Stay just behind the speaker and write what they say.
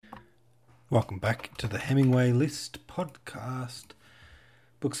Welcome back to the Hemingway List podcast.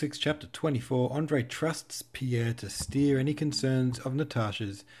 Book 6, Chapter 24. Andre trusts Pierre to steer any concerns of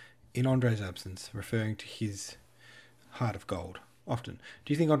Natasha's in Andre's absence, referring to his heart of gold. Often.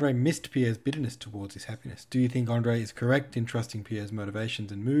 Do you think Andre missed Pierre's bitterness towards his happiness? Do you think Andre is correct in trusting Pierre's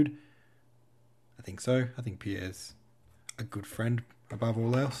motivations and mood? I think so. I think Pierre's a good friend above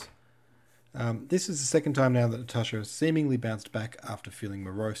all else. This is the second time now that Natasha has seemingly bounced back after feeling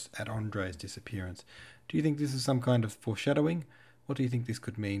morose at Andre's disappearance. Do you think this is some kind of foreshadowing? What do you think this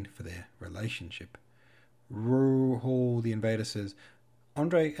could mean for their relationship? Hall the Invader says,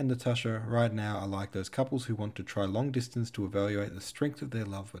 Andre and Natasha right now are like those couples who want to try long distance to evaluate the strength of their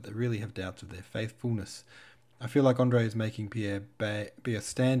love, but they really have doubts of their faithfulness. I feel like Andre is making Pierre be a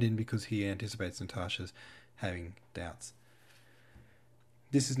stand-in because he anticipates Natasha's having doubts.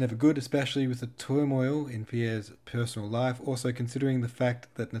 This is never good, especially with the turmoil in Pierre's personal life. Also, considering the fact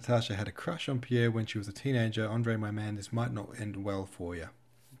that Natasha had a crush on Pierre when she was a teenager, Andre, my man, this might not end well for you.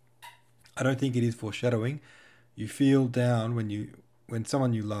 I don't think it is foreshadowing. You feel down when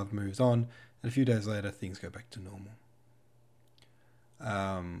someone you love moves on, and a few days later, things go back to normal.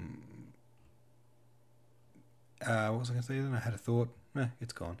 What was I going to say then? I had a thought.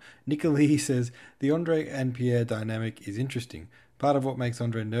 It's gone. Nicolee says, the Andre and Pierre dynamic is interesting. Part of what makes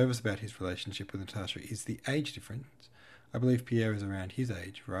Andre nervous about his relationship with Natasha is the age difference. I believe Pierre is around his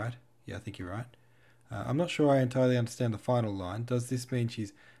age, right? Yeah, I think you're right. I'm not sure I entirely understand the final line. Does this mean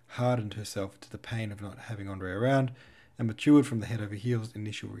she's hardened herself to the pain of not having Andre around and matured from the head over heels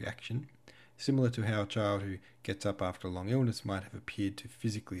initial reaction, similar to how a child who gets up after a long illness might have appeared to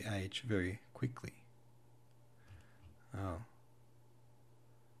physically age very quickly? Oh.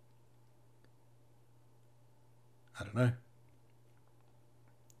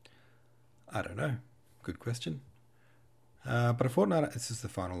 I don't know. Good question. But a fortnight... This is the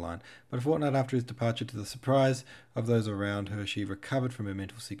final line. But a fortnight after his departure, to the surprise of those around her, she recovered from her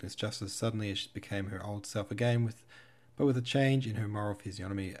mental sickness just as suddenly as she became her old self again, but with a change in her moral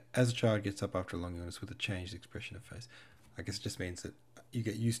physiognomy, as a child gets up after a long illness with a changed expression of face. I guess it just means that you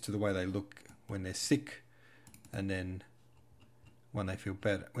get used to the way they look when they're sick, and then when they feel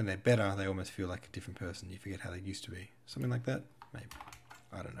better, when they're better, they almost feel like a different person. You forget how they used to be. Something like that? Maybe.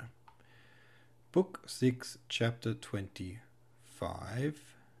 I don't know. Book 6, Chapter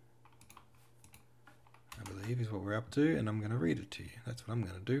 25, I believe is what we're up to, and I'm going to read it to you. That's what I'm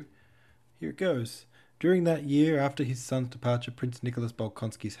going to do. Here it goes. During that year, after his son's departure, Prince Nicholas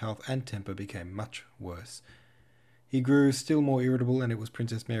Bolkonsky's health and temper became much worse. He grew still more irritable, and it was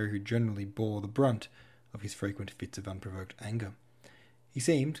Princess Mary who generally bore the brunt of his frequent fits of unprovoked anger. He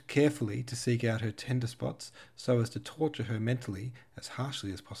seemed carefully to seek out her tender spots so as to torture her mentally as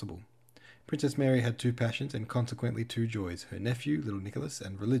harshly as possible. Princess Mary had two passions and consequently two joys, her nephew, little Nicholas,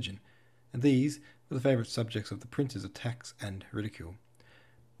 and religion, and these were the favourite subjects of the prince's attacks and ridicule.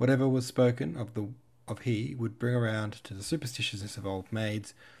 Whatever was spoken of he would bring around to the superstitiousness of old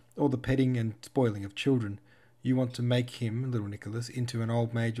maids, or the petting and spoiling of children. You want to make him, little Nicholas, into an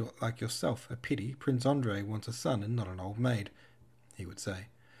old maid like yourself. A pity, Prince Andre wants a son and not an old maid, he would say.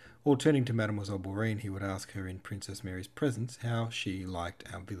 Or turning to Mademoiselle Bourienne, he would ask her in Princess Mary's presence how she liked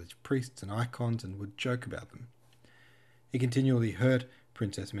our village priests and icons and would joke about them. He continually hurt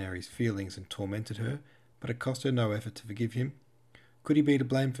Princess Mary's feelings and tormented her, but it cost her no effort to forgive him. Could he be to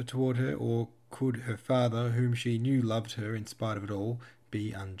blame toward her, or could her father, whom she knew loved her in spite of it all,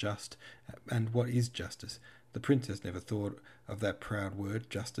 be unjust? And what is justice? The princess never thought of that proud word,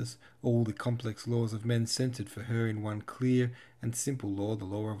 justice. All the complex laws of men centred for her in one clear and simple law, the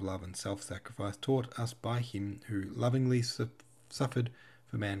law of love and self-sacrifice, taught us by him who lovingly suffered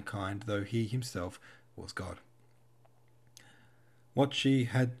for mankind, though he himself was God. What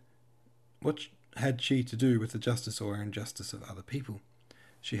had she to do with the justice or injustice of other people?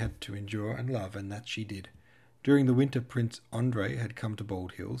 She had to endure and love, and that she did. During the winter, Prince Andre had come to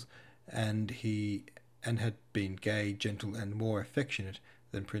Bald Hills, and had been gay, gentle, and more affectionate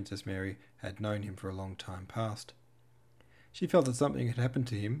than Princess Mary had known him for a long time past. She felt that something had happened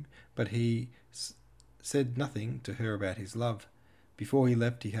to him, but he said nothing to her about his love. Before he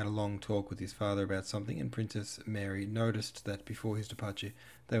left, he had a long talk with his father about something, and Princess Mary noticed that before his departure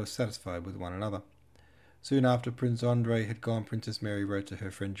they were satisfied with one another. Soon after Prince Andre had gone, Princess Mary wrote to her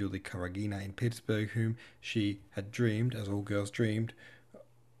friend Julie Karagina in Petersburg, whom she had dreamed, as all girls dreamed,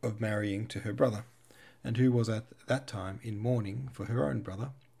 of marrying to her brother, and who was at that time in mourning for her own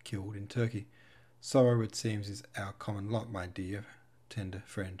brother, killed in Turkey. Sorrow, it seems, is our common lot, my dear, tender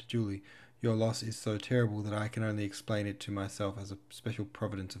friend Julie. Your loss is so terrible that I can only explain it to myself as a special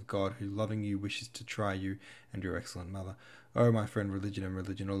providence of God, who loving you wishes to try you and your excellent mother. Oh, my friend, religion and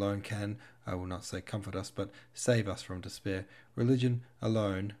religion alone can, I will not say comfort us, but save us from despair. Religion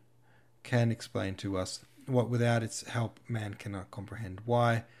alone can explain to us what without its help man cannot comprehend.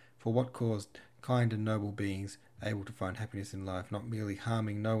 Why, for what cause, kind and noble beings, able to find happiness in life, not merely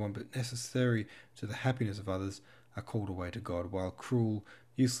harming no one but necessary to the happiness of others, are called away to God, while cruel,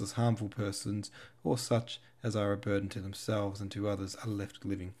 useless, harmful persons, or such as are a burden to themselves and to others, are left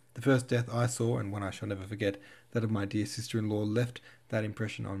living. The first death I saw, and one I shall never forget, that of my dear sister-in-law, left that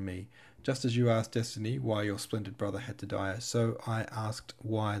impression on me. Just as you asked Destiny why your splendid brother had to die, so I asked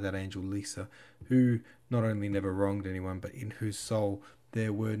why that angel Lisa, who not only never wronged anyone, but in whose soul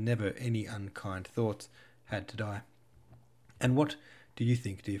there were never any unkind thoughts, had to die. And what do you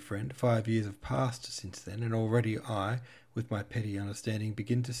think, dear friend? 5 years have passed since then, and already I, with my petty understanding,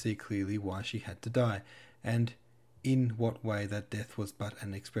 begin to see clearly why she had to die, and in what way that death was but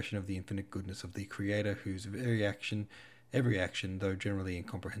an expression of the infinite goodness of the Creator, whose every action, though generally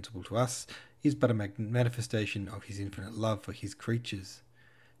incomprehensible to us, is but a manifestation of his infinite love for his creatures.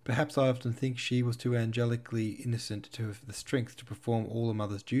 Perhaps I often think she was too angelically innocent to have the strength to perform all a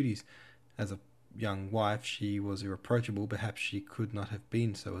mother's duties. As a young wife she was irreproachable, perhaps she could not have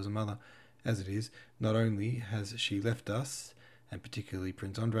been so as a mother. As it is, not only has she left us, and particularly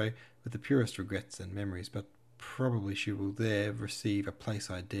Prince Andrei, with the purest regrets and memories, but probably she will there receive a place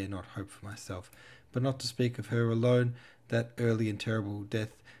I dare not hope for myself. But not to speak of her alone, that early and terrible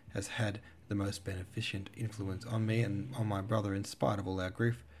death has had the most beneficent influence on me and on my brother, in spite of all our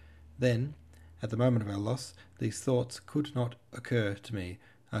grief. Then, at the moment of our loss, these thoughts could not occur to me.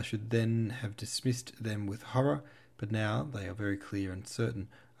 I should then have dismissed them with horror, but now they are very clear and certain.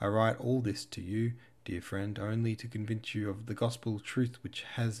 I write all this to you, dear friend, only to convince you of the gospel truth which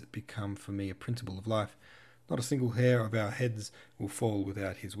has become for me a principle of life. Not a single hair of our heads will fall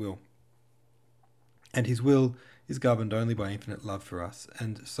without his will. And his will is governed only by infinite love for us,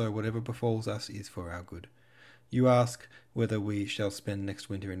 and so whatever befalls us is for our good. You ask whether we shall spend next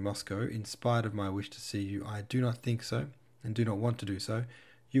winter in Moscow. In spite of my wish to see you, I do not think so, and do not want to do so.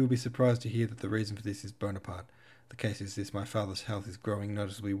 You will be surprised to hear that the reason for this is Bonaparte. The case is this: my father's health is growing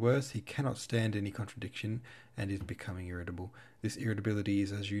noticeably worse. He cannot stand any contradiction, and is becoming irritable. This irritability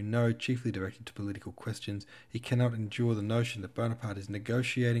is, as you know, chiefly directed to political questions. He cannot endure the notion that Bonaparte is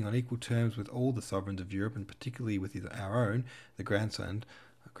negotiating on equal terms with all the sovereigns of Europe, and particularly with our own, the grandson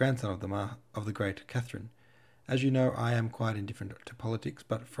of the great Catherine. As you know, I am quite indifferent to politics,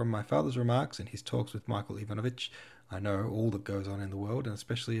 but from my father's remarks and his talks with Michael Ivanovich, I know all that goes on in the world, and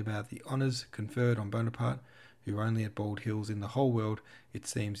especially about the honours conferred on Bonaparte, who only at Bald Hills in the whole world, it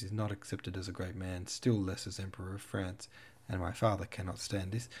seems, is not accepted as a great man, still less as Emperor of France. And my father cannot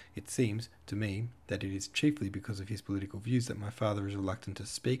stand this. It seems to me that it is chiefly because of his political views that my father is reluctant to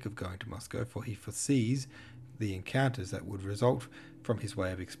speak of going to Moscow, for he foresees the encounters that would result from his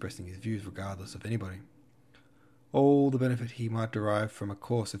way of expressing his views regardless of anybody. All the benefit he might derive from a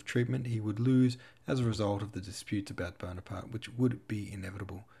course of treatment he would lose as a result of the disputes about Bonaparte, which would be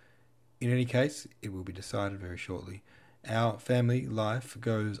inevitable. In any case, it will be decided very shortly. Our family life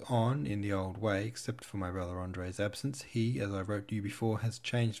goes on in the old way, except for my brother Andrei's absence. He, as I wrote you before, has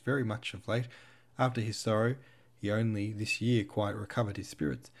changed very much of late. After his sorrow, he only this year quite recovered his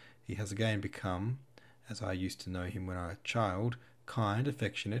spirits. He has again become, as I used to know him when I was a child, kind,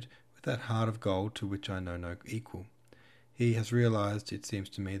 affectionate, with that heart of gold to which I know no equal. He has realized, it seems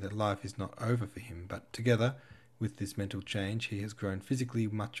to me, that life is not over for him, but together with this mental change he has grown physically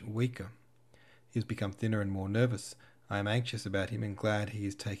much weaker. He has become thinner and more nervous. I am anxious about him and glad he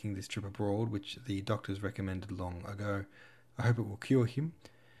is taking this trip abroad, which the doctors recommended long ago. I hope it will cure him.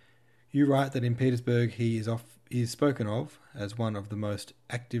 You write that in Petersburg he is spoken of as one of the most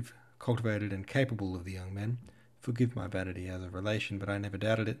active, cultivated, and capable of the young men. Forgive my vanity as a relation, but I never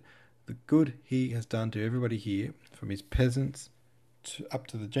doubted it. The good he has done to everybody here, from his peasants up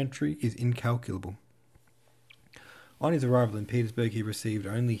to the gentry, is incalculable. On his arrival in Petersburg he received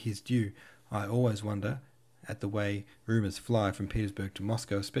only his due. I always wonder at the way rumours fly from Petersburg to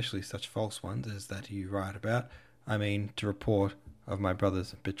Moscow, especially such false ones as that you write about. I mean, to report of my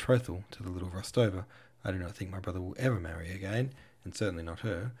brother's betrothal to the little Rostova. I do not think my brother will ever marry again, and certainly not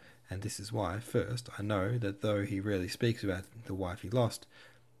her, and this is why, first, I know that though he rarely speaks about the wife he lost,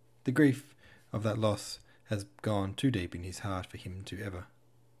 the grief of that loss has gone too deep in his heart for him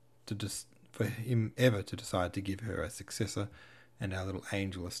ever to decide to give her a successor and our little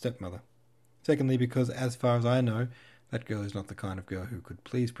angel a stepmother. Secondly, because as far as I know, that girl is not the kind of girl who could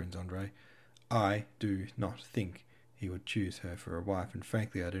please Prince Andrei. I do not think he would choose her for a wife, and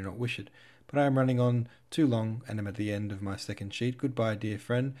frankly I do not wish it. But I am running on too long, and am at the end of my second sheet. Goodbye, dear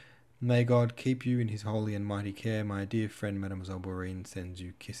friend. May God keep you in his holy and mighty care. My dear friend, Mademoiselle Bourrine, sends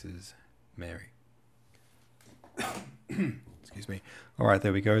you kisses. Mary. Excuse me. Alright,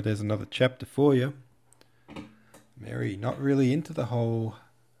 there we go. There's another chapter for you. Mary, not really into the whole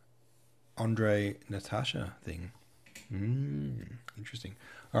Andre Natasha thing. Interesting.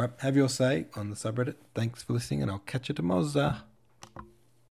 Alright, have your say on the subreddit. Thanks for listening, and I'll catch you tomorrow.